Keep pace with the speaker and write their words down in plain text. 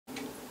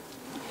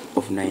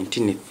of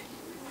 19th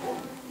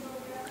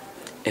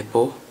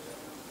April,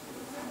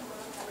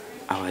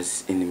 I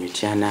was in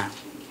Mityana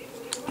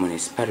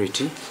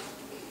municipality,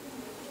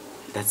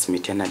 that's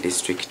Mityana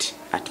district,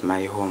 at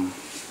my home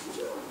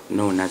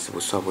known as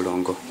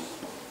Buswabulongo.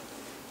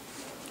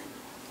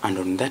 And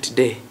on that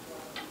day,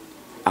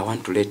 I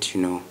want to let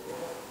you know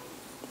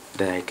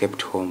that I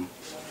kept home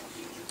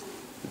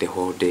the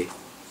whole day.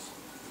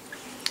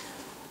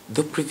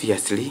 Though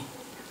previously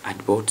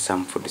I'd bought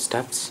some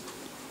foodstuffs,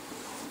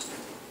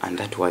 and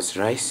that was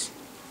rice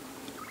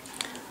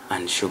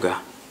and sugar.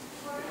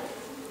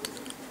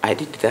 I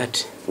did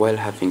that while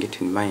having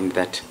it in mind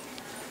that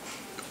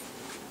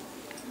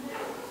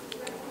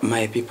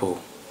my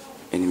people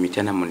in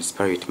Mityana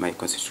municipality, my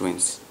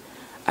constituents,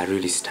 are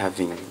really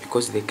starving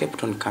because they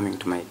kept on coming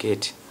to my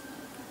gate,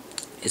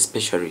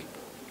 especially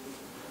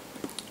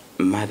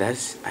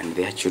mothers and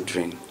their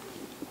children,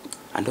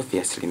 and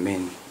obviously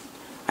men,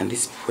 and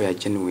these people are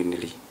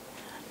genuinely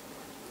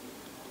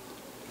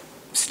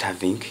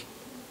starving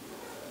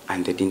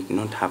and they did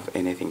not have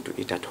anything to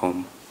eat at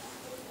home.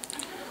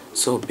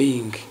 So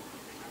being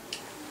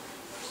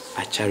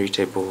a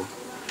charitable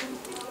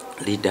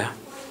leader,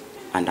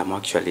 and I'm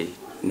actually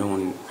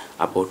known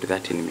about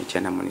that in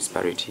Mityana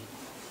municipality,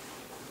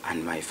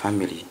 and my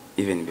family,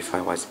 even before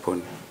I was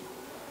born,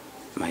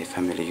 my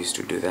family used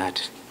to do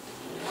that.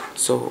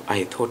 So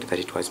I thought that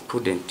it was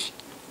prudent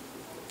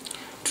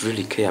to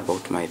really care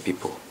about my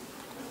people,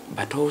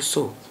 but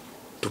also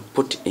to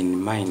put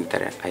in mind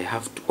that I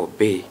have to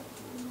obey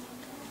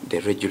the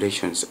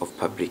regulations of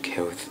public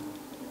health.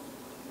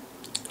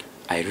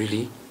 I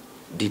really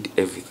did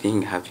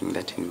everything having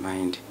that in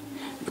mind,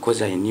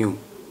 because I knew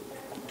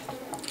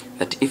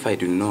that if I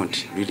do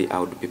not, really I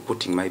would be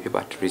putting my people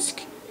at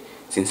risk.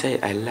 Since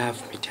I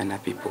love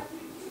Mityana people,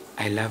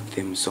 I love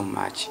them so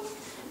much,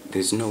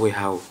 there's no way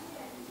how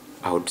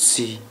I would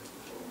see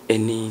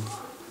any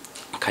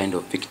kind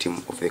of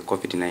victim of the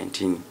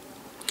COVID-19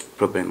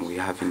 problem we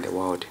have in the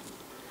world.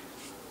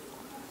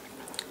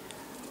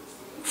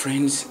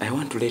 Friends, I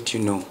want to let you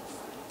know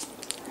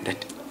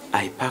that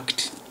I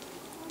packed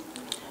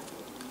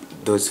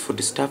those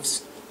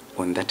foodstuffs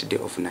on that day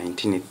of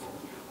 19th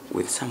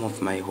with some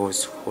of my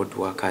household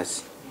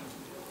workers.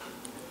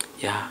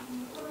 Yeah,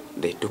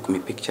 they took me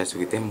pictures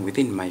with them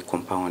within my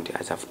compound.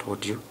 As I've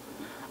told you,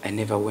 I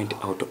never went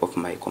out of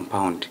my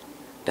compound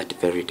that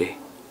very day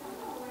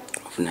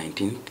of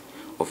 19th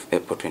of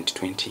April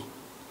 2020.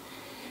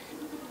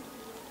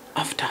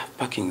 After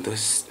packing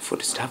those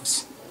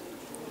foodstuffs,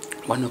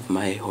 one of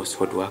my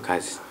household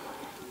workers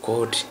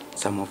called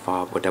some of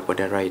our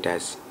border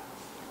riders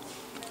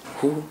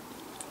who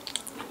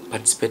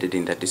participated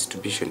in the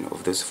distribution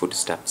of those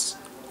foodstuffs.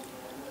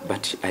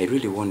 But I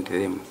really want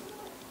them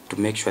to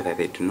make sure that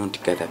they do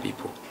not gather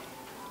people.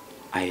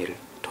 I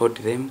told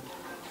them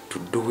to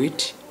do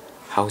it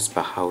house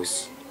per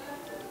house.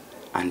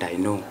 And I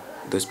know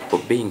those people,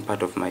 being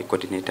part of my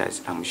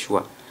coordinators, I'm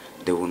sure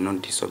they will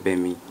not disobey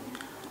me.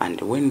 And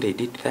when they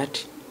did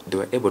that, they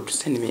were able to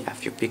send me a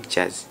few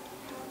pictures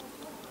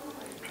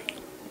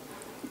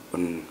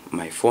on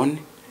my phone.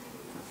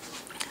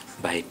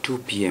 By 2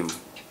 p.m.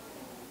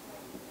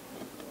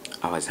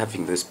 I was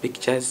having those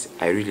pictures.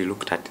 I really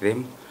looked at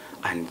them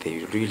and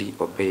they really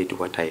obeyed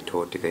what I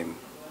told them.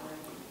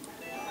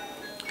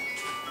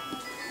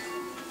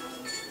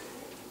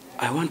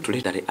 I want to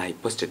let that I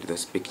posted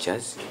those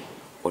pictures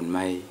on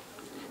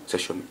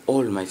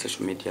all my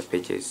social media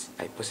pages.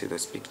 I posted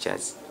those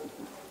pictures.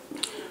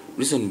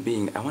 Reason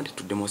being, I wanted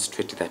to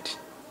demonstrate that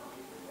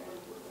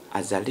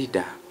as a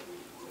leader,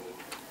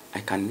 I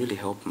can really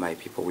help my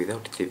people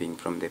without thieving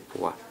from the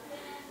poor.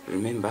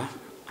 Remember,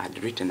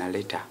 I'd written a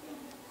letter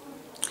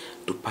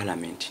to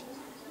Parliament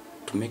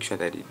to make sure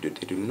that they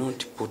do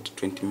not put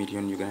 20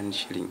 million Ugandan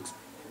shillings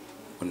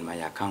on my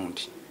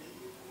account,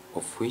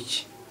 of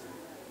which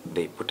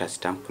they put a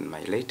stamp on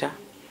my letter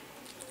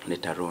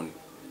later on.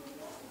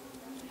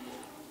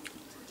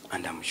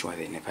 And I'm sure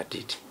they never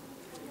did,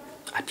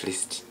 at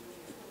least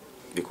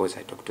because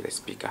I talked to the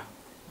speaker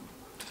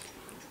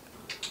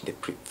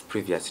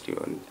previously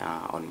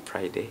on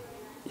Friday,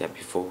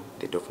 before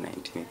the date of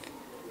 19th.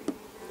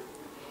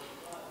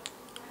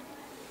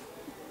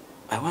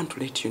 I want to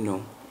let you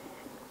know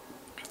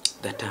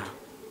that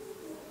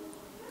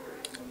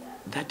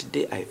that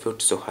day I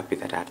felt so happy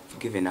that I'd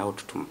given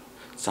out to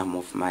some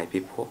of my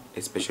people,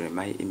 especially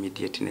my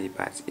immediate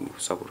neighbors in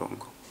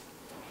Buswabulongo.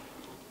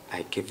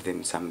 I gave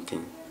them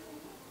something.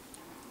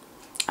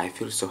 I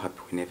feel so happy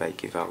whenever I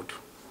give out,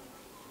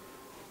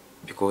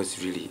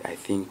 because really I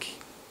think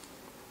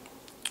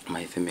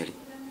my family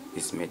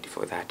is made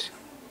for that,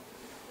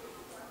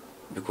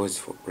 because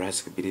for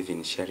us we believe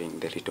in sharing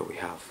the little we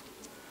have.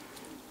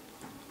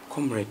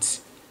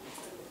 Comrades,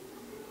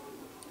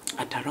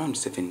 at around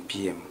 7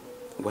 p.m.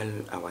 while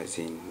I was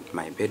in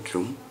my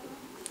bedroom,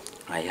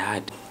 I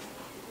had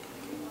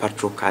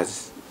patrol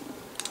cars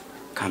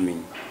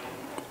coming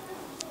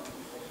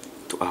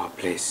to our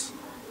place.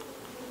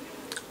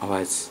 I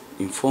was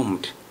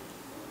informed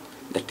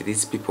that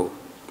these people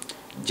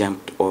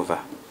jumped over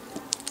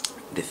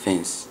the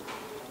fence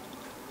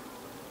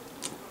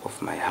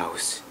of my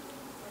house.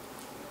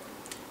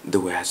 There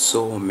were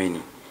so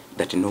many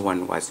that no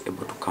one was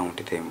able to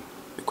count them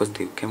because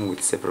they came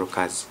with several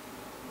cars.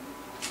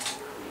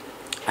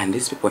 And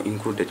these people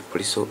included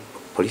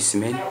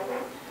policemen,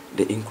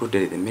 they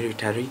included the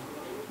military,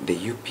 the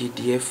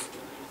UPDF,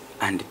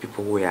 and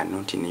people who were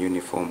not in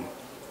uniform.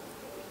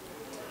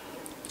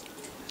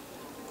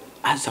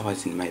 As I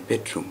was in my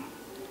bedroom,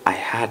 I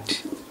heard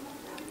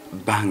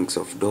bangs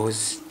of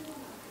doors,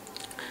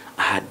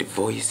 I heard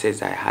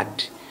voices, I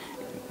heard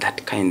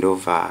that kind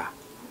of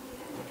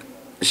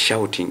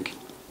shouting.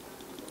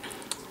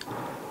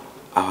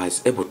 I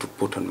was able to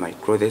put on my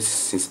clothes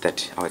since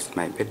that I was in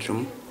my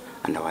bedroom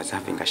and I was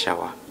having a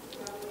shower.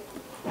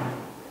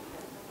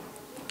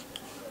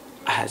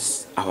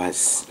 As I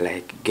was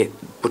like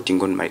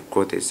putting on my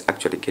clothes,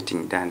 actually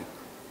getting done,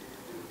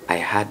 I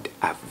had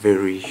a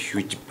very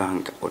huge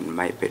bang on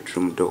my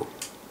bedroom door,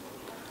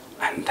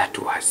 and that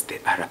was the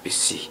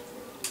RPC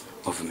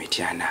of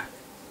Mityana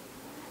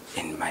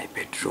in my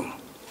bedroom.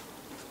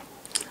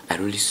 I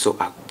really saw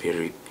a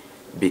very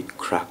big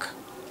crack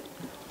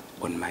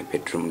on my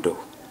bedroom door.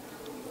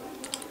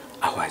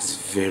 I was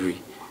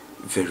very,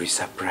 very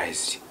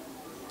surprised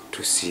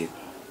to see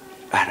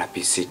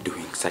RPC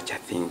doing such a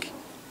thing.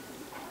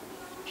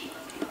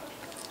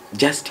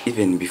 Just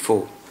even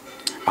before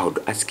I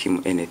would ask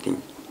him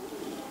anything,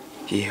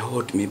 he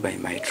held me by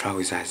my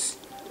trousers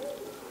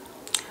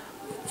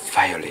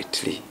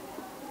violently.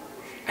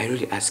 I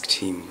really asked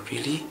him,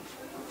 really?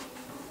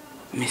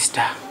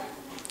 Mr.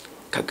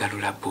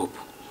 Kagarula Bob,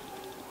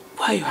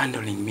 why are you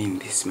handling me in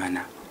this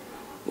manner?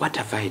 What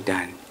have I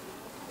done?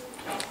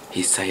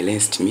 He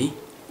silenced me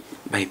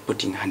by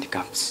putting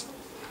handcuffs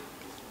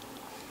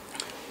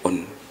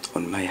on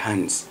my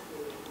hands.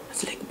 I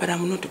was like, but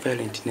I'm not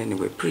violent in any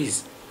way.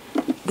 Please,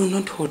 do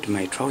not hold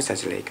my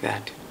trousers like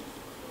that.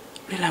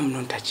 Really, I'm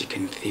not a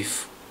chicken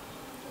thief.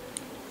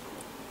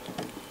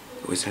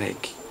 It was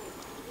like,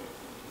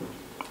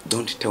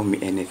 don't tell me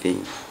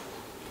anything.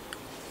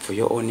 For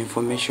your own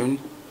information,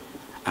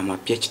 I'm a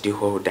PhD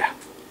holder.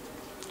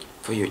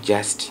 For you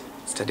just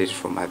studied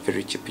from a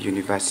very cheap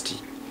university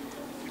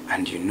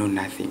and you know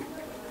nothing.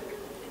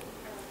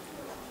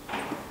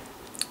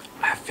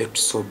 I felt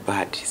so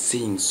bad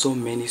seeing so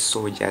many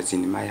soldiers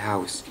in my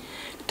house,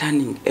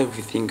 turning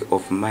everything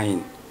of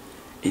mine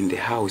in the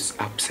house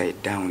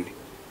upside down.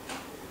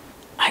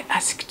 I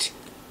asked,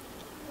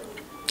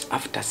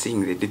 after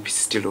seeing the DP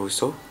still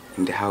also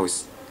in the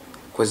house,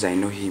 because I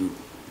know him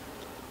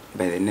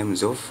by the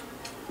names of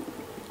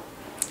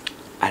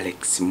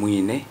Alex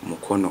Muine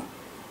Mukono,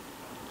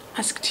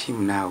 asked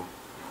him now,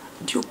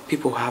 do you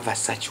people have a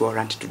search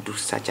warrant to do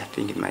such a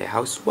thing in my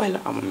house while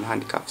I'm on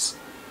handcuffs?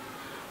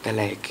 They're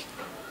like,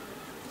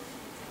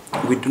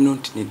 we do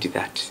not need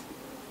that.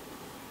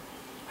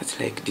 It's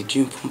like, did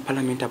you inform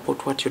Parliament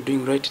about what you're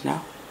doing right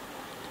now?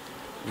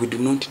 We do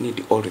not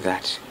need all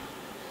that.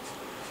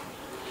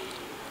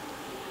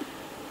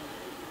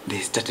 They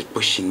started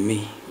pushing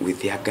me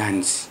with their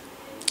guns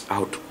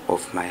out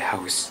of my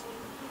house.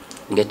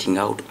 Getting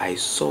out, I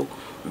saw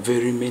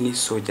very many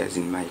soldiers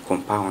in my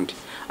compound.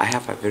 I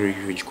have a very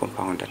huge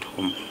compound at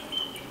home.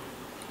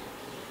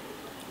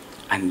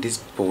 And these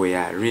people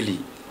were really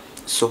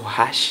so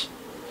harsh,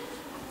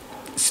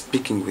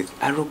 speaking with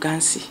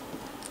arrogancy.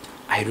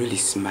 I really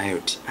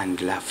smiled and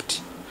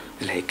laughed,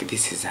 like,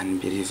 this is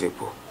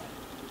unbelievable.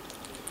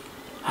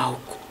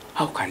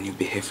 How can you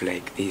behave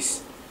like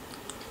this?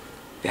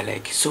 They're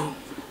like, so,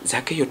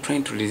 ZAAKE, you're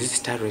trying to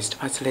resist arrest.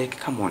 I was like,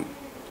 come on,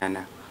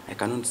 Anna. I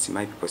cannot see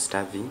my people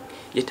starving,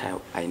 yet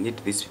I need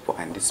these people,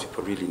 and these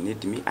people really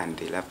need me, and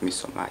they love me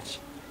so much.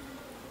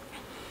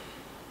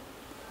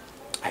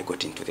 I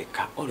got into the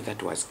car. All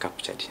that was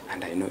captured,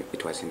 and I know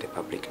it was in the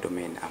public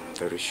domain, I'm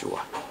very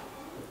sure.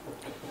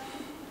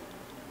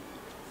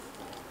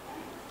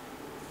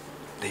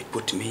 They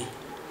put me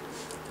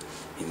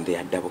in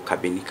their double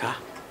cabin car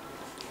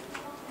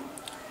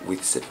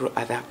with several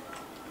other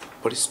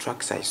police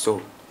trucks I saw.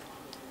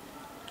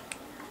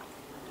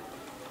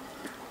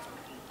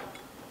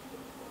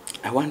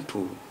 I want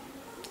to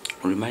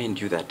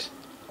remind you that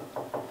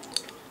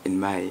in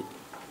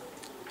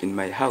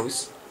my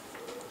house,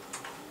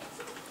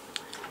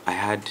 I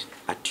had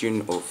a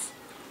tune of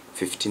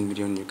 15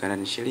 million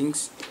Ugandan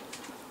shillings,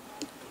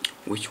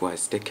 which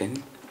was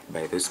taken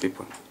by those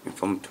people,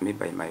 informed to me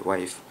by my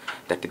wife,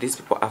 that these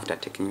people, after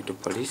taking me to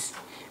police,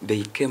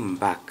 they came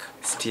back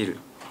still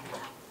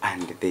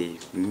and they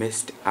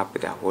messed up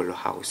the whole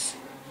house.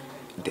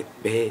 The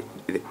bed,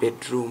 the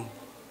bedroom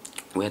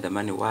where the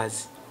money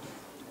was,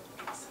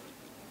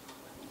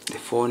 the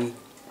phone,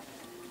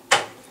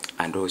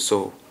 and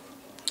also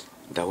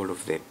the whole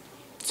of the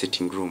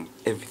sitting room.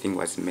 Everything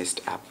was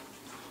messed up.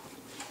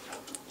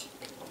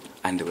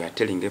 And they were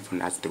telling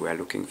everyone as they were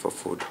looking for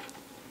food.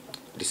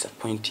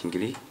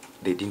 Disappointingly,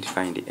 they didn't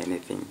find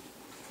anything.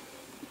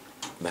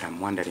 But I'm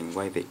wondering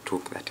why they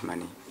took that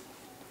money.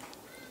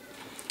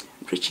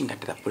 Reaching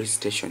at the police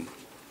station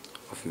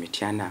of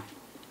Mityana,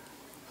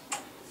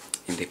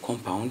 in the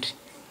compound,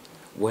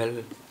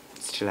 well,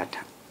 still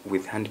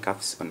with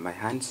handcuffs on my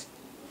hands,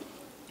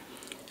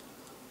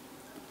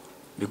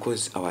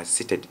 because I was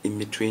seated in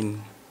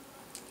between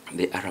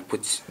the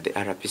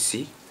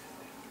RPC,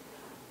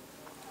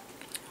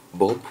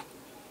 Bob.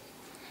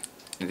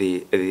 The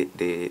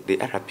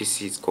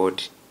RPC is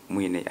called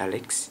Mwine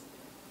Alex.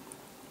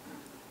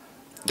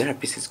 The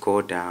RPC is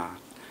called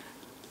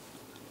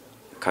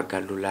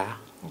Kagalula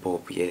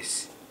Bob,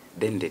 yes.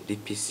 Then the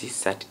DPC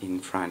sat in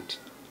front,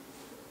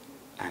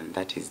 and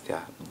that is the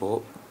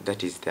Bob,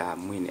 that is the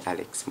Mwine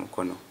Alex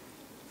Mukono.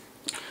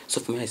 So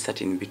for me, I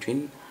sat in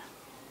between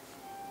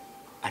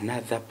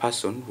another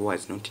person who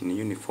was not in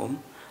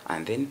uniform,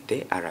 and then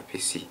the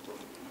RPC.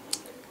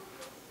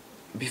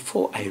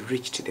 Before I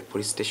reached the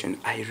police station,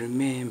 I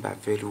remember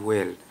very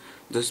well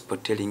those people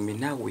telling me,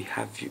 now we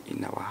have you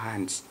in our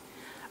hands,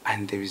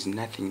 and there is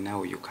nothing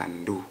now you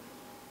can do.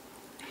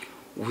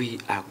 We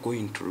are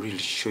going to really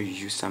show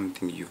you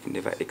something you've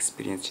never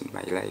experienced in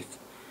my life.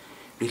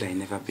 Really, I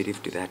never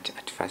believed that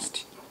at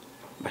first,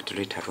 but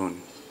later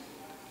on,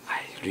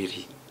 I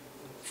really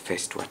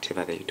faced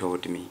whatever they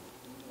told me.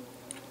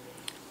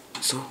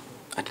 So,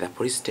 at the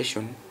police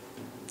station,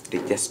 they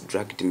just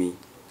dragged me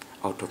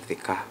out of the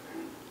car,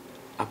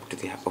 up to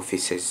their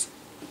offices.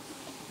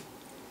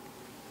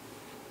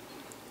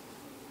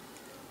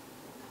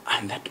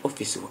 And that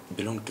office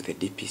belonged to the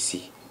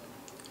DPC.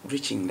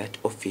 Reaching that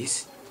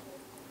office,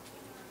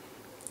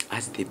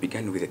 as they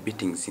began with the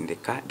beatings in the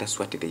car, that's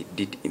what they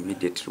did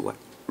immediately.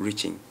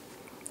 Reaching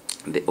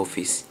the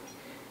office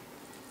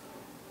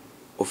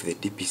of the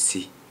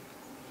DPC,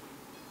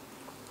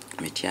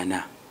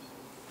 Metiana,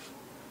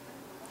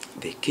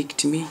 they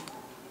kicked me,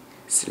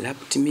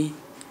 slapped me,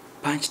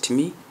 punched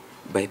me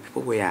by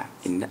people who were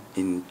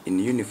in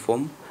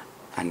uniform,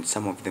 and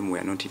some of them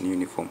were not in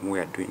uniform who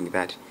were doing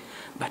that.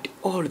 But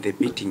all the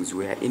beatings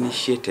were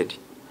initiated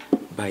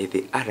by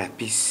the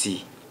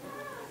RPC,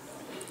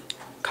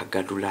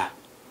 Kagadula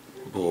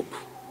Bob.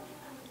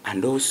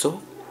 And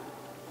also,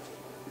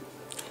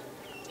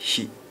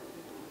 he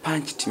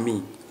punched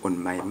me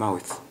on my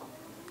mouth,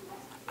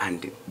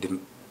 and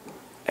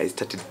I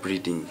started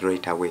bleeding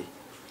right away.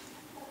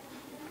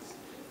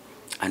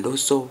 And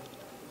also,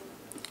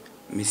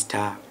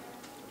 Mr.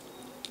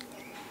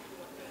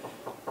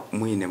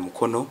 Mwine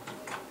Mukono,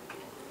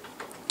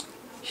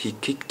 he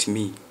kicked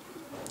me,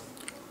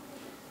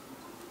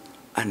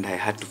 and I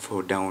had to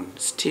fall down,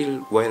 still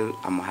while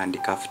I'm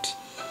handcuffed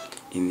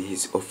in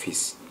his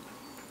office.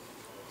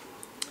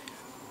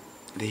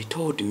 They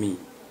told me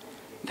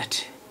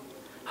that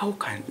how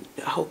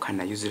can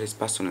a useless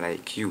person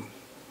like you,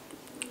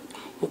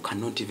 who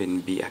cannot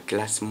even be a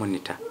class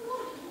monitor,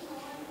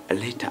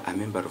 later a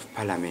member of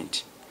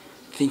parliament,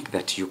 think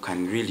that you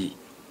can really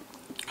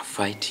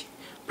fight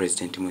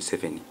President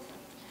Museveni?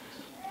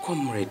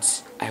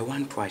 Comrades, I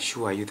want to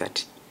assure you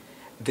that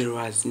there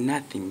was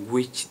nothing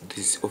which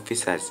these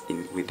officers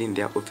within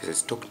their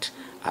offices talked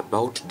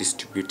about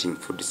distributing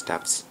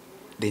foodstuffs.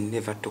 They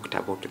never talked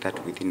about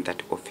that within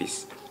that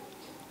office.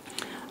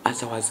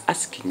 As I was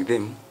asking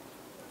them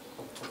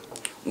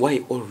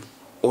why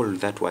all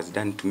that was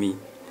done to me,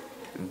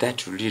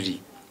 that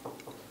really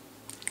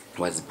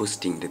was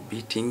boosting the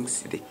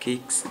beatings, the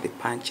kicks, the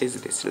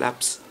punches, the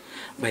slaps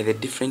by the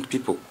different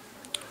people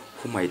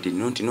whom I did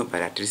not know,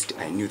 but at least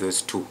I knew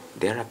those two,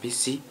 the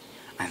RPC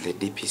and the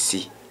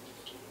DPC.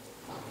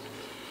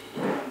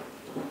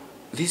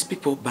 These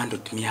people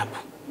bundled me up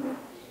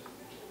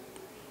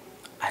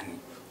and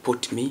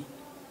put me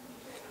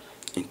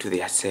into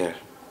their cell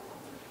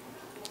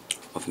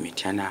of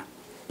Mitiana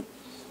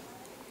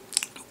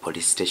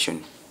police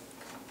station.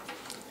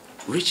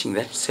 Reaching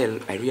that cell,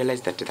 I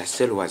realized that the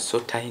cell was so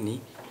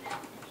tiny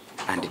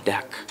and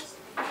dark.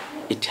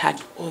 It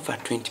had over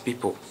 20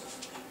 people.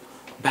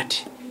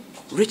 But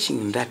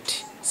reaching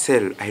that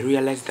cell, I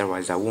realized there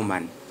was a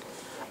woman,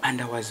 and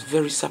I was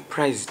very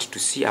surprised to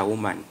see a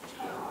woman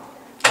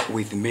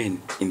with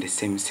men in the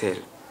same cell.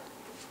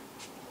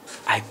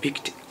 I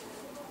picked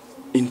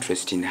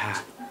interest in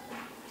her.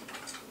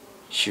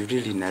 She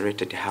really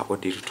narrated her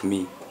ordeal to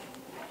me.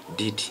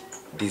 Did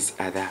these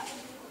other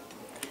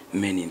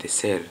men in the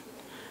cell?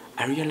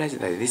 I realized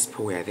that these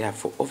people were there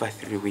for over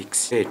 3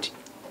 weeks, fed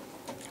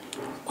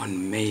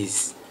on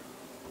maize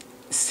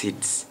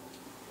seeds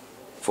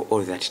for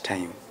all that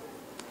time.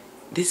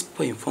 These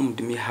people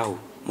informed me how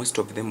most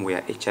of them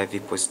were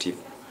HIV positive,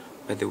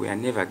 but they were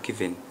never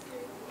given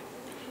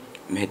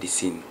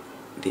medicine,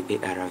 the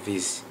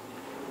ARVs.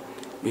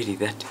 Really,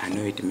 that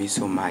annoyed me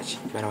so much.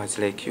 But I was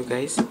like, you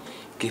guys,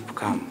 keep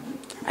calm.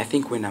 I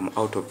think when I'm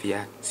out of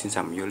here, since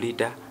I'm your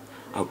leader,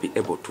 I'll be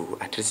able to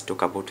at least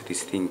talk about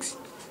these things.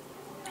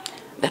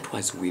 That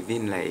was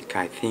within, like,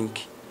 I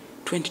think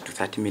 20 to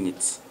 30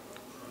 minutes,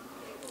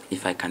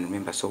 if I can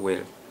remember so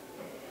well.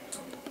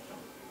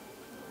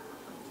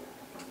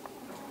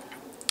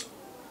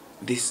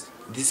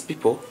 These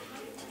people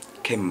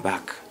came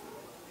back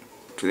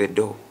to the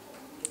door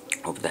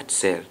of that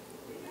cell.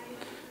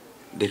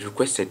 They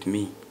requested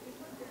me.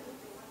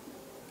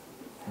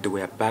 They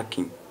were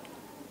barking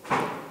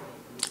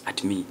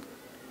at me.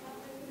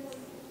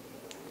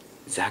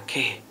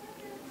 ZAAKE,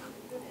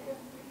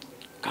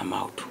 come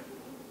out.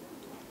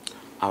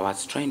 I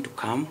was trying to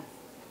come,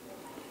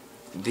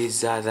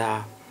 these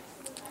other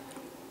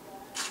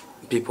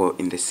people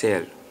in the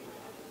cell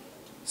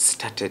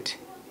started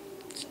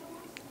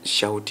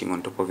shouting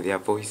on top of their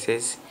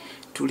voices,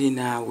 "Tuli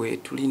nawe,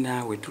 tuli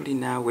nawe, tuli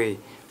nawe.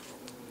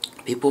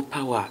 People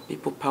power,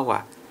 people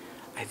power."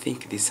 I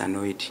think this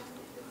annoyed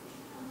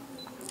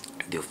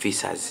the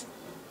officers,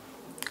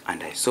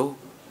 and I saw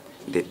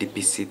the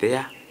DPC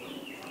there,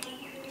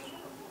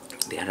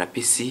 the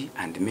RPC,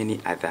 and many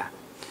other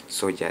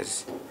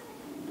soldiers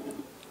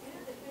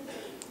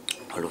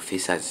or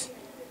officers.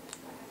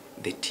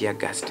 They tear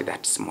gassed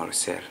that small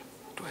cell.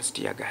 It was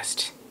tear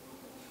gassed.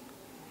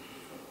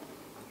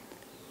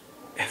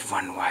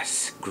 Everyone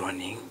was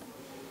groaning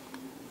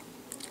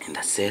in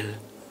the cell,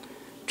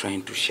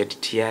 trying to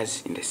shed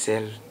tears in the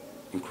cell,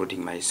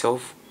 including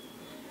myself.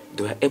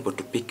 They were able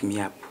to pick me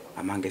up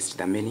amongst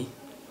the many,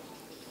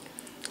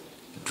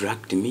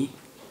 dragged me,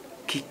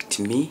 kicked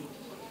me,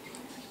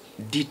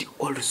 did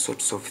all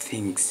sorts of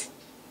things,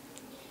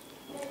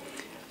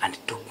 and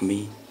took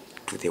me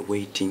to the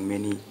waiting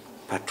many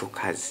patrol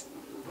cars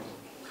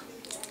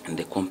in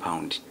the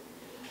compound.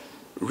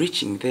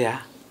 Reaching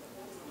there,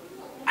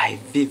 I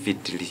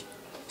vividly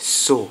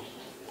saw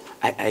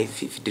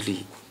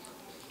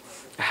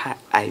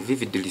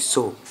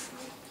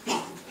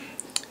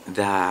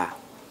the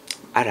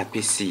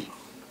RPC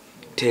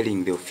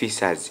telling the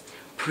officers,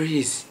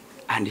 "Please,"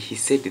 and he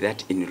said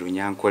that in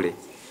Runyankole,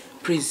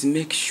 "Please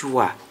make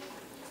sure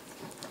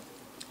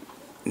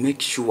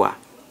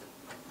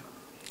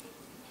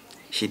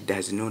he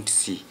does not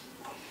see."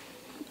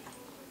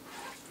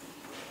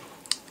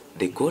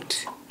 They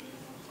got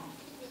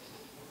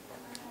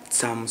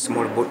some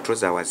small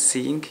bottles I was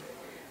seeing.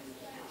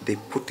 They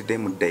put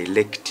them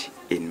direct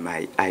in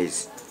my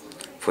eyes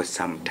for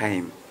some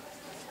time,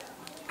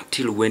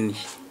 till when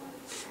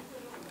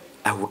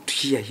I would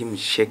hear him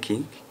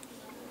shaking.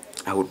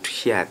 I would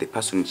hear the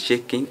person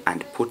shaking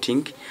and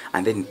putting,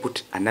 and then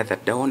put another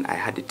down. I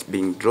had it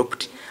being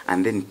dropped,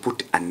 and then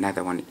put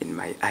another one in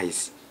my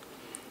eyes.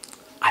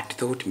 I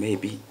thought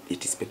maybe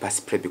it is pepper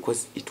spray,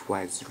 because it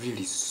was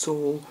really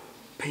so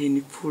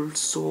painful,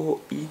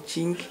 so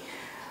itching.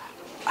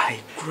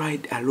 I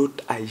cried a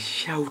lot. I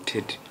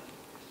shouted.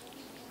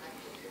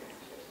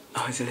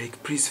 I was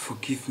like, "Please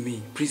forgive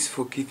me, please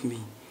forgive me."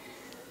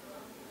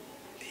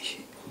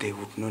 They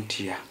would not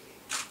hear.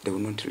 They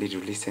would not really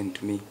listen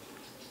to me.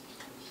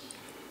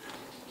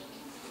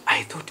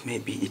 I thought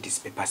maybe it is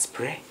pepper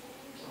spray,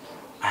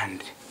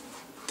 and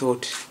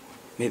thought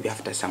maybe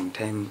after some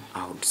time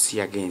I would see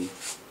again.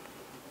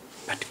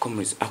 But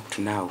comrades, up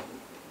to now,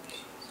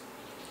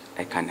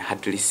 I can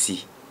hardly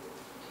see.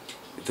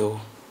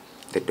 Though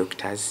the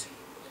doctors,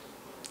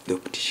 the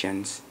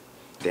opticians,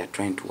 they are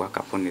trying to work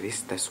upon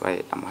this. That's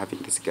why I'm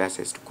having these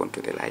glasses to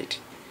control the light.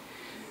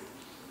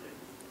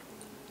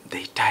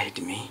 They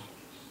tied me.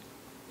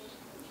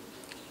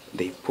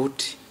 They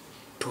put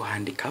 2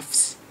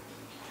 handcuffs,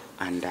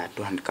 and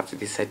 2 handcuffs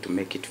this side to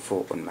make it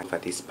 4 on my for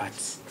these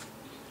parts.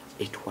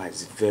 It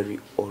was very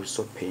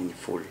also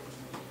painful.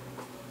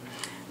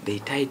 They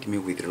tied me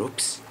with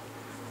ropes,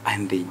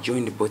 and they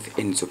joined both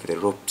ends of the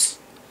ropes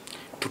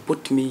to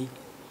put me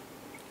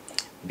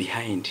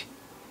behind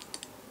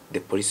the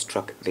police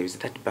truck. There is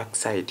that back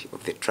side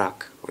of the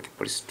truck, of the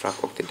police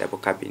truck, of the double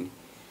cabin,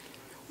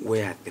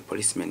 where the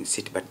policemen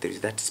sit, but there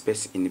is that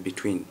space in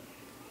between.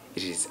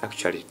 It is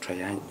actually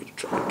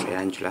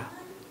triangular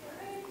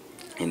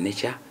in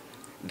nature.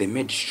 They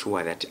made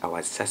sure that I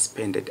was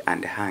suspended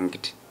and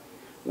hanged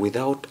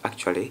without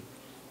actually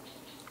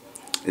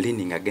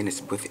leaning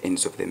against both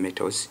ends of the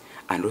metals,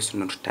 and also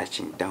not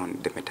touching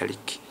down the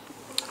metallic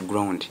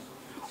ground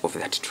of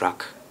that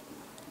truck.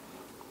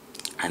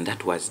 And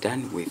that was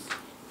done with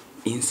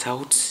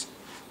insults,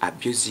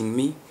 abusing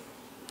me,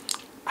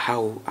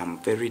 how I'm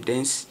very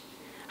dense,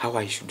 how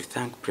I should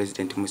thank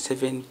President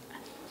Museveni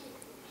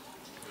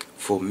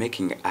for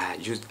making a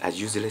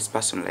useless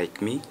person like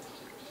me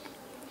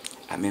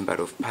a member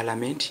of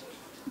parliament,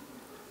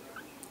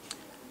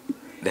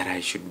 that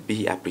I should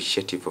be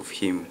appreciative of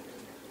him.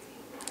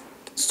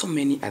 So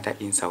many other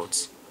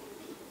insults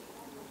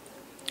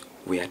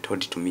were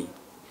told to me.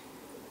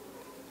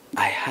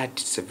 I had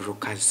several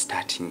cars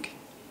starting.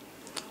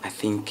 I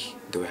think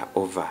there were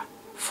over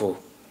 4,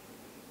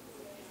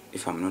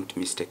 if I'm not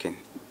mistaken.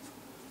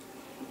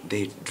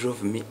 They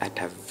drove me at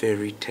a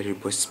very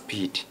terrible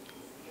speed.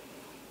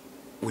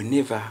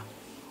 Whenever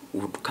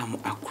we would come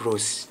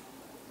across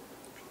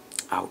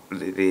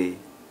the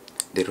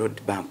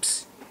road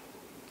bumps,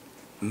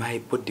 my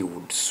body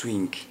would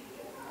swing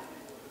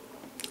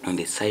on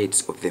the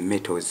sides of the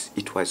metals.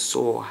 It was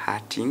so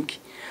hurting,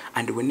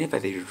 and whenever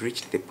they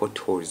reached the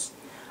potholes,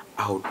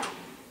 I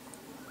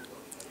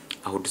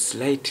would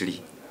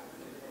slightly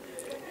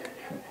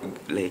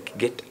like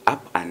get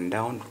up and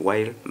down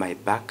while my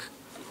back,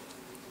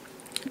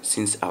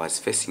 since I was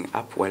facing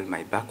up, while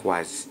my back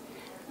was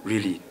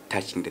really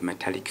touching the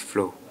metallic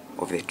floor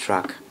of the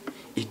truck.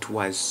 It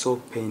was so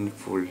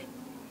painful.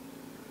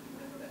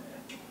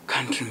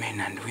 Countrymen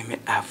and women,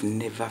 I've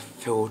never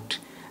felt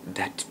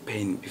that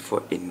pain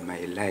before in my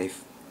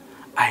life.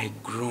 I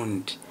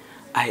groaned,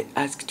 I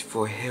asked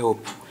for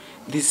help.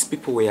 These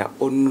people were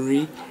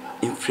only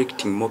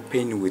inflicting more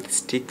pain with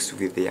sticks,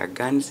 with their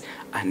guns,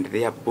 and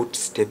their boot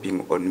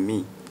stepping on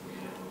me.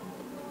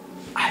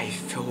 I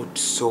felt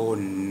so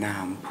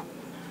numb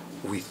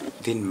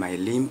within my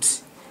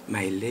limbs,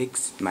 my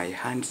legs, my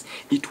hands.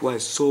 It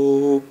was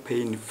so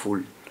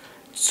painful,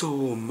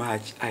 so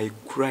much. I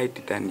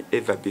cried than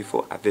ever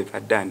before I've ever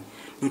done.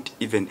 Not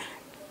even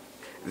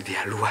the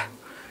allure.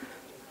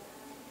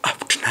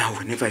 Up to now,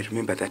 whenever I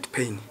remember that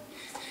pain,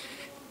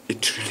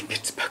 it really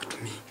gets back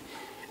to me.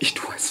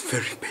 It was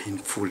very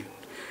painful,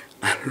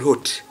 a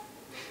lot.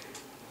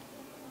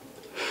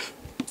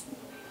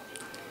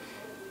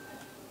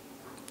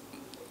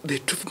 They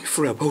took me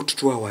for about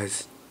 2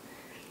 hours.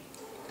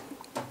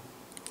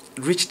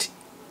 Reached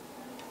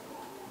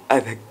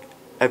at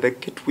the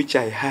gate which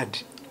I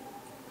had.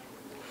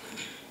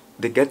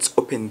 The gates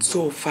opened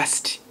so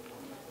fast.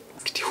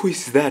 Who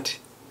is that?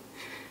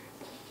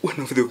 One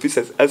of the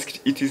officers asked,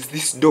 "It is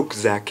this dog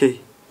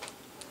ZAAKE."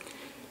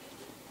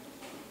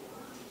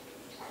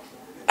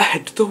 I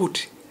had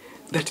thought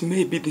that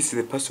maybe this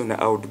is the person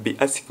I would be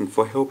asking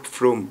for help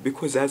from,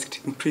 because I asked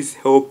him, "Please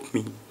help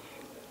me."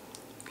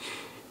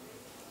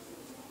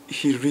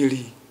 He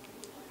really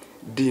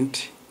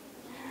didn't.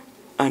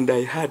 And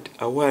I heard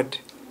a word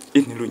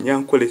in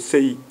Lunyankole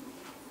saying,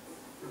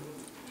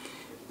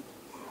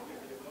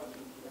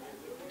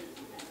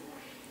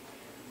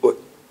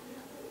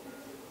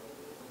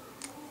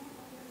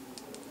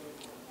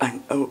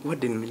 and a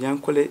word in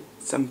Lunyankole,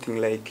 something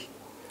like,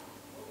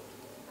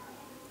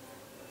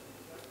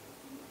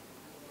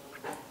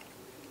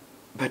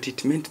 but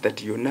it meant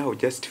that you're now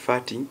just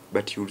farting,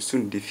 but you'll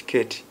soon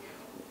defecate.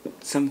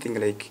 Something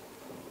like,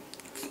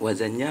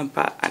 was a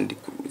nyampa, and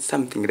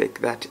something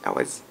like that. I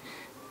was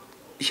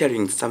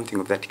hearing something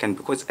of that kind,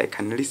 because I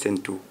can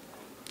listen to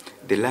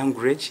the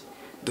language,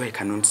 though I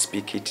cannot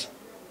speak it.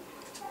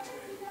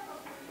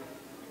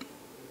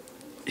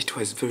 It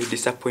was very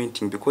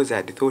disappointing, because I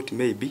had thought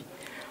maybe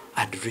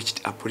I'd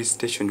reached a police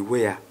station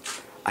where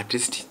at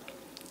least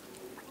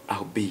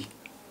I'll be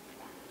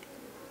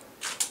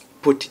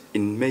put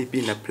in, maybe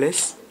in a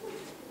place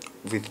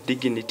with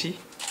dignity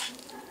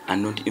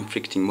and not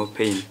inflicting more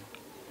pain.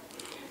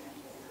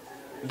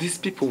 These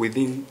people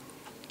within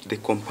the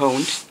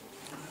compound,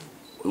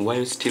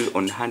 while still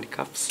on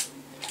handcuffs,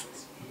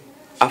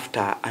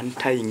 after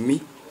untying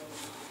me,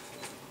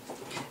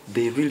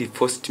 they really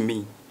forced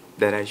me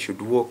that I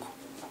should walk.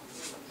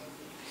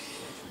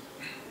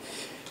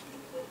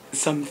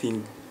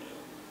 Something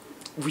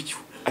which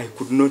I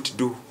could not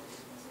do.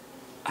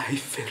 I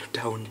fell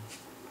down.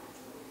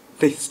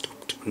 They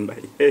stopped on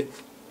my head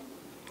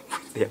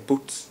with their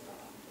boots.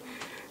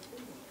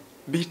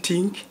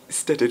 Beating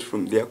started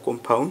from their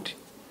compound.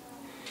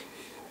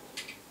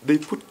 They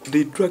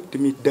dragged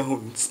me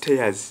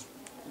downstairs.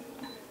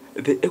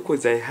 The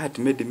echoes I had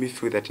made me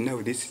feel that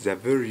now this is a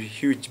very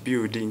huge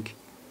building.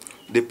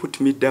 They put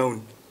me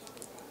down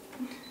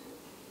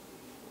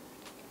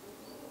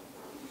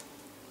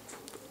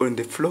on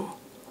the floor.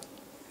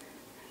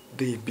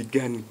 They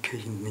began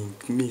caning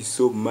me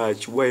so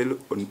much while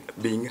on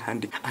being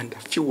handy, and a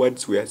few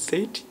words were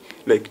said,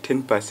 like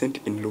 10%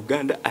 in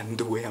Luganda, and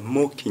they were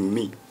mocking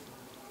me.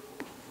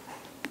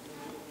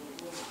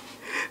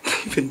 They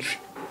even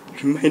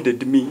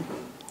reminded me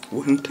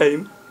one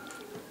time,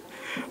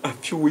 a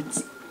few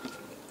weeks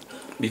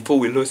before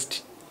we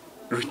lost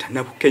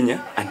Rutanabu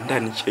Kenya and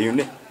Dani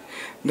Cheyune,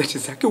 that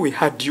is ZAAKE, we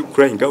had you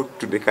crying out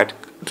to the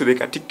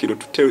Katikiro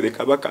to tell the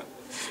Kabaka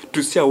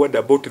to say a word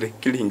about the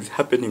killings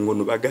happening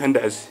on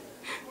Ugandas,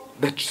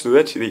 so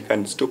that they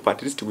can stop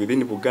at least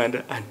within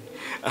Uganda and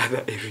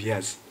other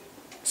areas.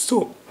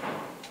 So,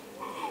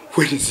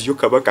 where is your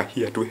Kabaka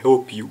here to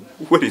help you?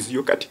 Where is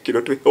your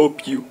Katikiro to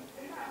help you?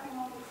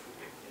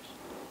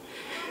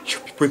 You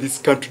people, this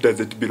country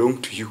doesn't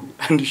belong to you,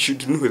 and you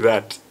should know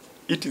that.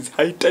 It is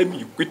high time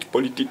you quit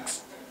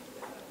politics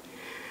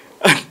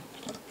and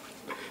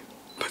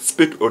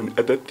participate on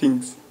other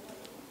things.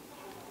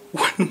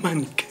 One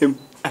man came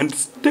and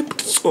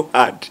stepped so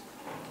hard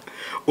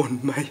on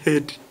my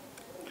head,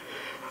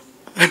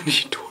 and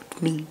he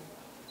told me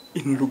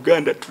in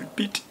Luganda to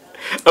repeat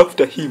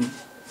after him,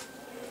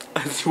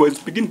 as he was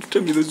beginning to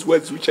tell me those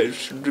words which I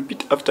should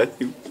repeat after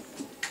him.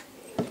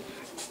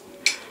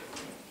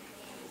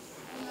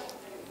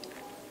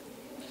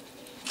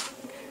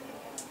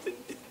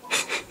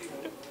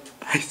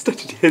 I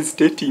started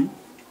hesitating.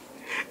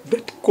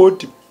 That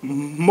caught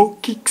more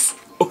kicks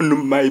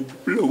on my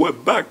lower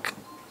back,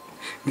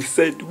 the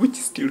side which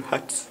still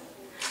hurts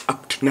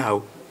up to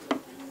now.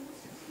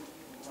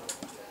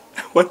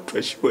 I want to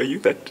assure you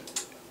that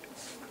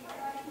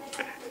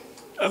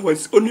I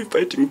was only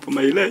fighting for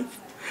my life.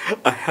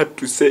 I had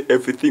to say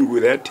everything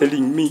without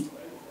telling me.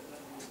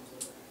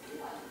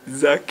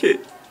 ZAAKE,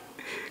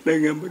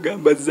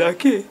 nagamba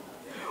ZAAKE,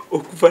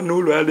 okuva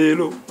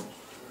n'olwaleero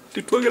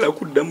tetwagala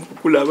kuddamu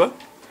kukulaba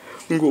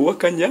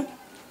ng'owakanya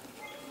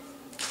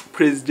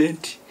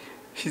President,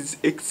 His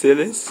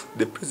Excellency,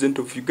 the President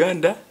of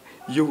Uganda,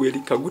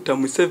 Yoweri Kaguta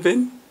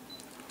Museveni,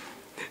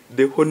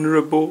 the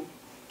Honorable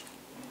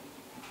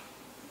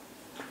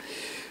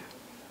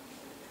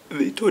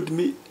They told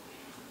me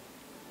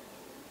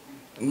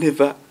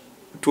never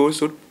to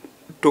also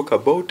talk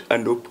about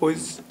and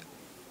oppose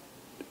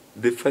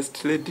the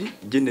First Lady,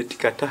 Janet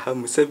Kataha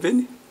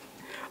Museveni,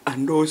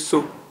 and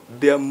also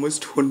their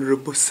most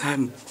honorable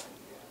son,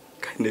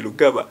 Kane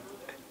Lugaba,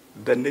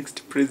 the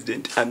next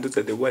president. And those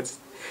are the words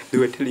they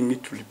were telling me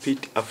to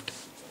repeat after.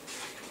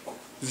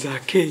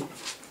 ZAAKE,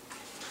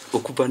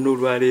 okuva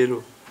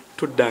n'olwaleero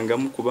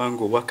toddangamu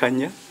kubanga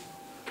owakanya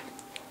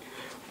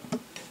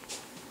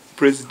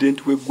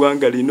president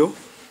w'eggwanga lino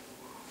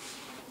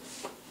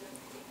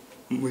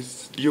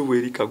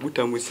Yoweri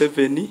Kaguta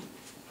Museveni,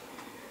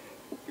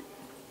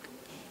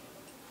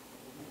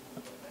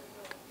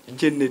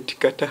 Janet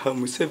Kataha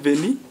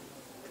Museveni,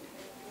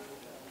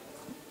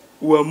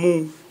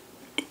 wamu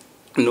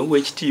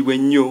n'owekitiibwa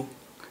ennyo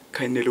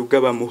Kane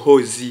Lugaba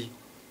Muhoozi,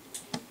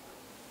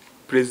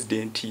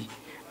 presidenti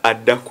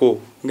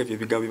addako nga bye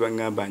bigambo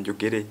bangamba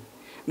njogere.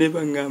 Ne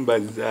bangamba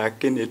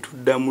ZAAKE ne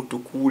tuddamu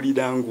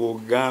tukuwulira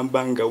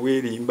ng'ogamba nga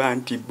weerimba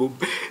nti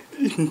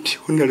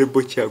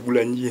Honorable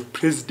Kyagulanyi ye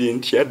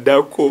president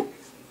addako.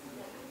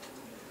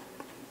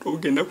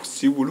 Togenda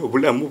kusiibula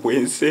obulamu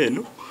bw'ensi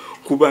eno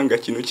kubanga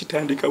kino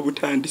kitandika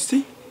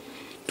butandisi.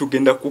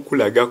 Tugenda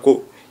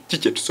kukulagako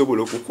kiki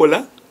tusobola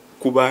okukola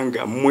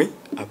kubanga mmwe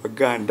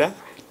Abaganda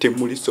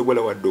temuli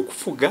sobola wadde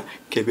okufuga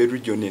Kebe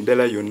region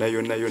endala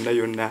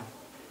yonna.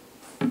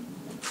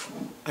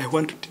 I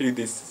want to tell you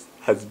this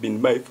has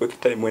been my fourth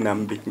time when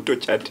I'm being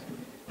tortured.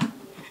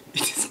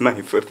 It is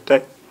my fourth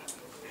time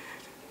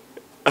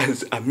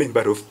as a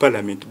member of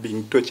parliament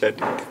being tortured.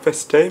 The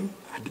first time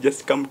I had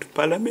just come to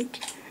parliament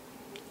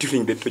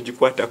during the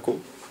Tojikwatako,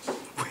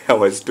 where I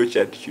was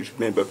tortured, you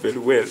remember very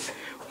well,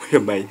 where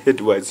my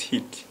head was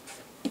hit.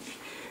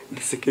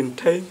 The second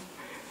time,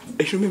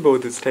 I remember all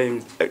those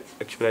times.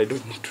 Actually, I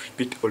don't need to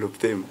repeat all of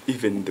them,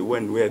 even the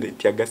one where they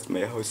tear gassed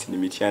my house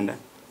in Mityana,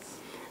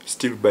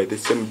 still by the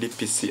same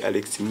DPC,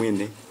 Alex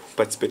Mwene, who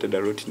participated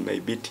a lot in my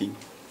beating.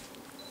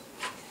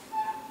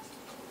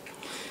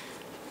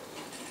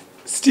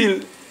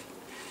 Still,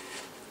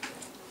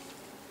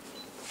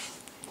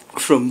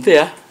 from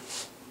there,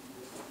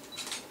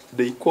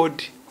 they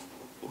called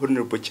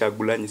Honorable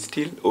Kyagulanyi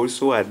still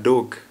also a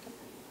dog.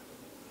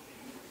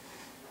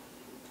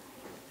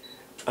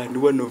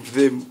 And one of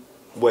them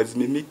was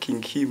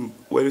mimicking him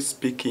while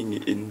speaking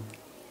in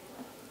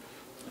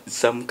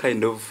some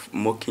kind of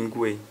mocking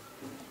way.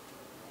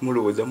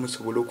 Mulowooza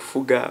musobola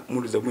okufuga,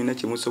 mulowooza mulina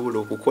kye musobola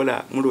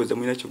okukola, mulowooza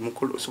mulina kye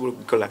musobola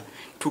okukola.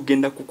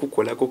 Tugenda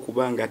kukukolako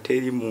kubanga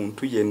teri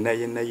muntu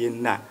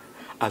yenna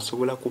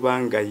asobola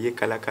kubanga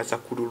yeekalakasa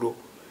ku lulo.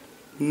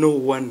 No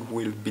one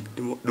will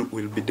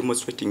be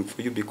demonstrating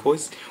for you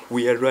because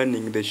we are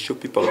running the show.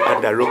 People are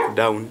under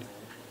lockdown.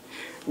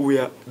 We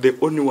are the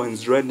only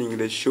ones running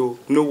the show.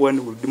 No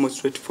one will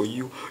demonstrate for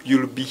you.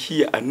 You'll be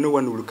here and no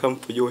one will come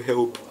for your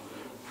help.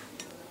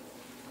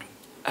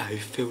 I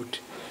felt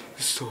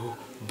so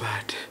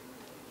bad.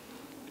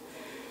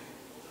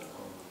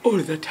 All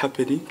that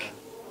happening,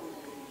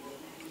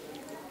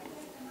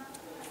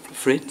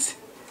 friends,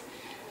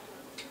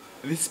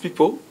 these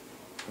people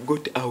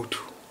got out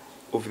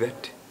of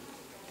that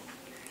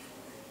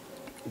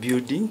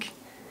building,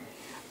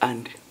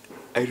 and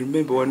I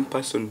remember one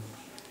person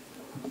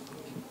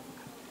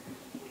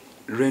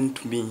ran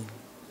to me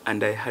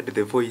and I heard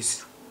the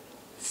voice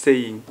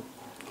saying,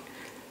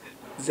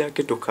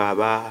 ZAAKE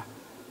tokaba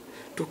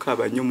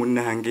nnyo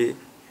munnange,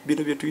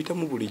 bino bye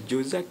tuyitamu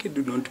bulijjo. ZAAKE,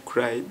 do not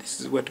cry.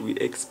 This is what we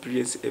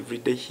experience every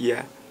day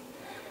here.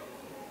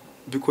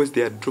 Because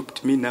they had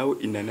dropped me now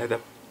in another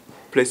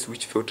place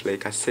which felt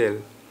like a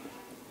cell.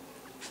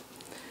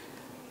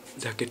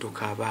 ZAAKE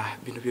tokaba,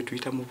 bino bye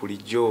tuyitamu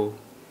bulijjo.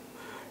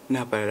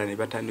 N'abalala ne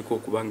batandika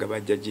okuba nga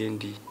bajja gye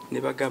ndi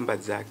ne bagamba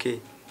ZAAKE,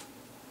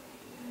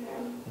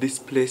 this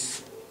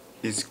place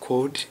is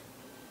called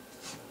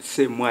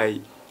same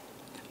way,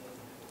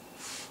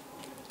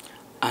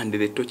 and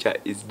the torture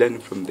is done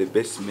from the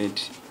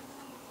basement.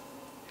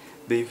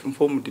 They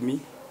informed me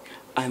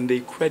and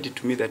they cried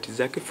to me that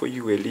ZAAKE, for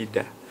you a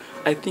leader,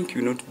 I think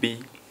you will not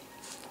be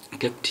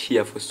kept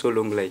here for so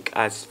long like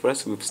us. For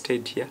us, we've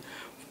stayed here.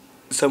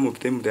 Some of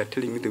them, they're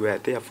telling me they were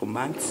there for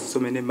months, so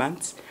many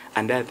months,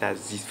 and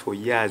others is for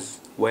years,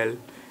 well,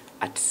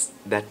 at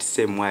that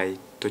same way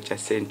torture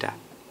center.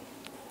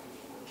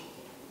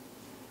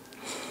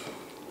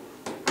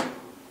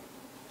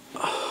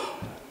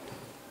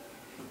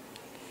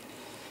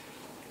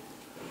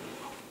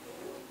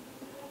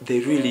 They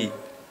really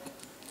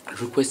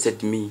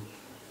requested me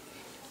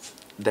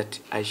that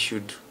I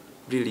should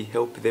really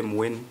help them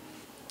when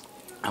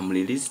I'm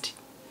released,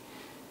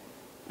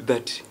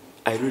 that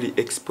I really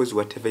expose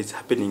whatever is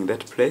happening in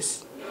that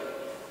place,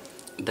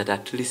 that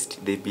at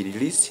least they be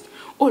released,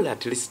 or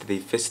at least they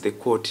face the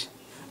court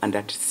and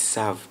that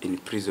serve in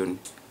prison,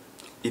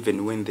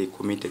 even when they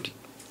committed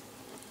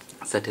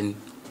certain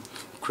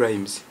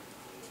crimes.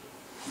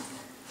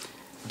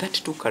 That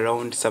took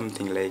around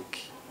something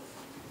like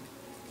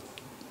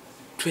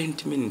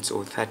 20 minutes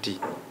or 30.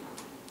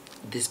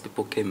 These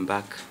people came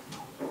back.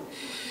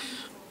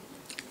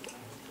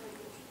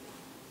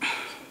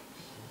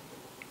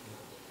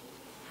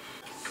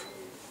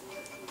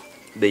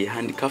 They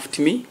handcuffed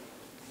me.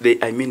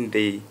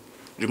 They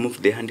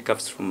removed the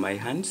handcuffs from my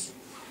hands,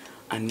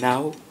 and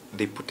now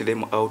they put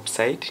them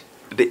outside.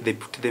 They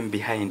put them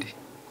behind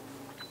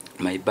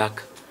my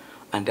back,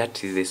 and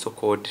that is the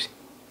so-called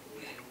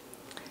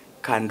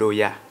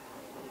kandoya.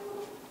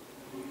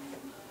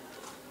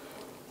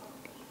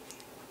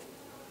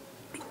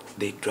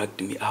 They dragged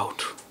me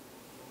out.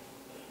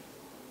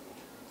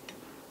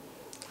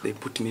 They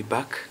put me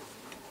back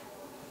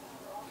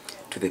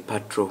to the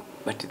patrol,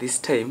 but this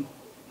time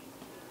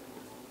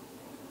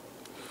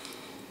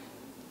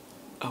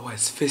I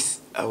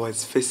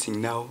was facing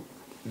now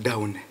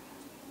down.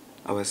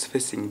 I was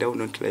facing down,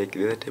 not like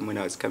the other time when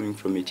I was coming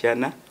from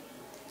Itiana.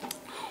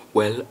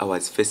 Well, I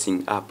was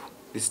facing up.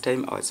 This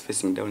time I was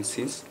facing down,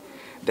 since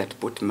that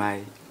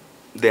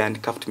they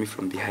handcuffed me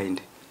from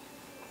behind.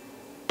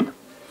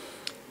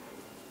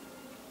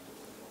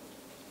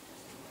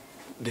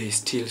 They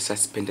still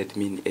suspended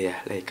me in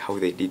air, like how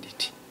they did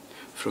it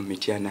from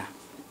Itiana.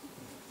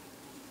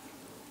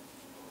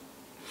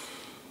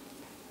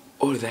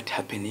 All that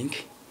happening,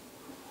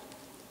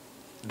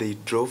 they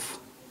drove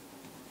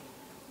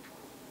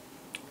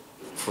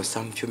for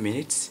some few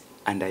minutes,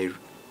 and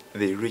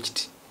they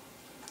reached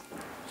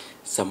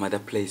some other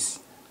place.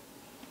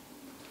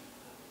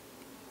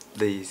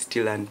 They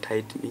still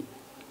untied me,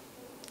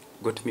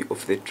 got me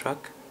off the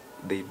truck.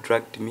 They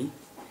dragged me,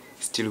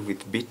 still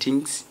with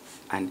beatings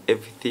and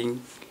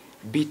everything.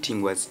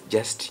 Beating was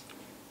just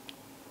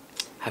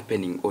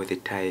happening all the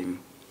time.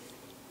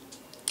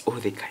 All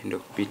the kind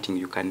of beating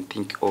you can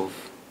think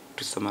of,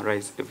 to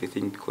summarize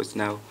everything, because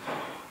now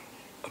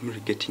I'm really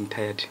getting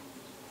tired.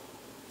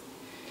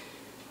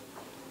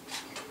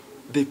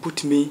 They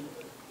put me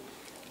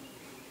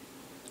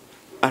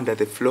under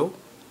the floor,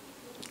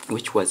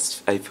 which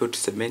was, I felt,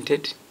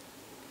 cemented,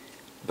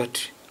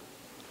 but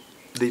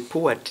they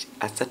poured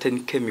a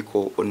certain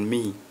chemical on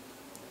me,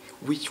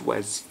 which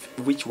was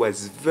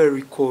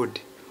very cold,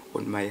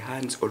 on my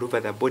hands, all over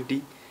the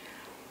body.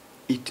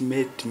 It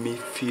made me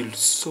feel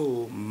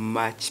so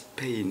much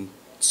pain,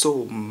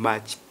 so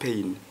much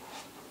pain.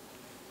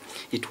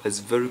 It was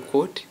very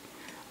cold,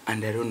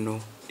 and I don't know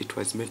it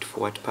was meant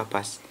for what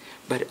purpose.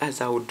 But as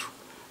I would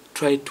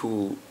try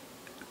to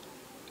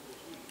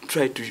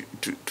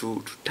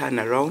turn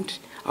around,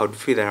 I would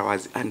feel that I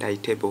was under a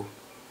table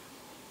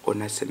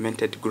on a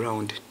cemented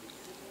ground.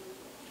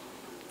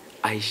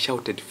 I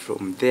shouted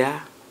from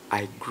there.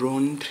 I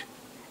groaned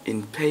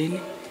in pain.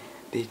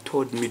 They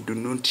told me, do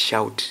not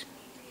shout.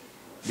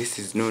 This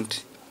is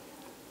not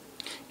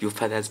your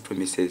father's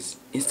premises.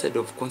 Instead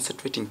of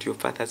concentrating to your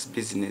father's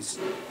business,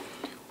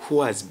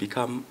 who has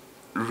become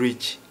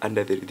rich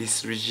under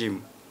this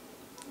regime,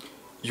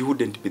 you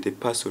wouldn't be the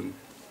person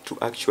to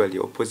actually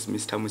oppose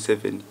Mr.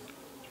 Museveni.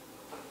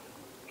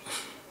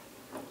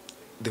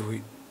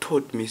 They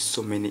told me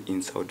so many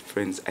insults,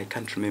 friends. I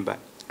can't remember.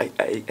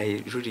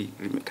 I really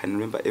can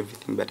remember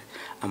everything, but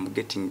I'm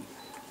getting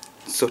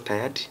so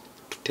tired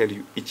to tell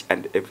you each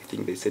and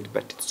everything they said.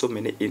 But so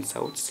many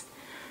insults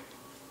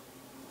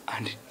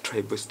and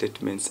tribal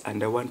statements,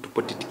 and I want to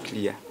put it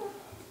clear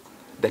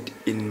that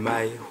in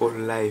my whole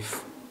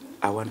life,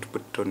 I want to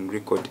put it on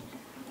record,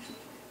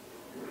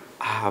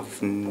 I have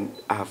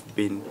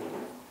been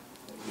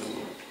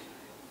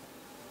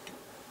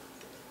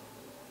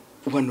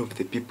one of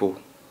the people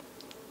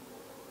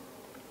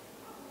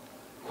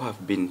who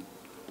have been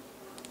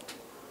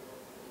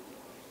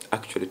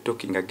actually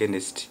talking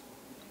against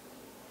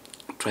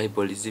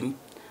tribalism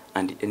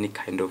and any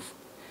kind of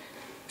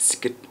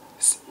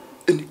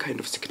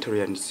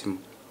sectarianism.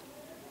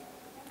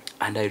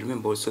 And I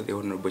remember also the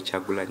Honorable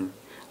Chagulanyi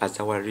as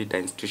our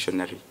leader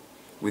institutionally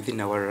within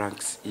our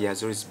ranks. He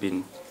has always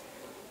been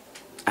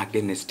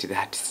against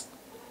that.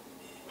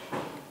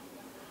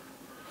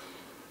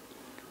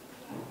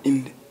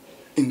 In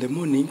the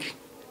morning,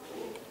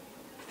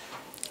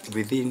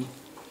 within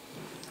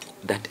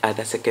that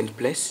other second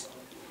place,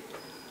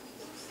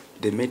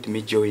 they made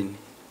me join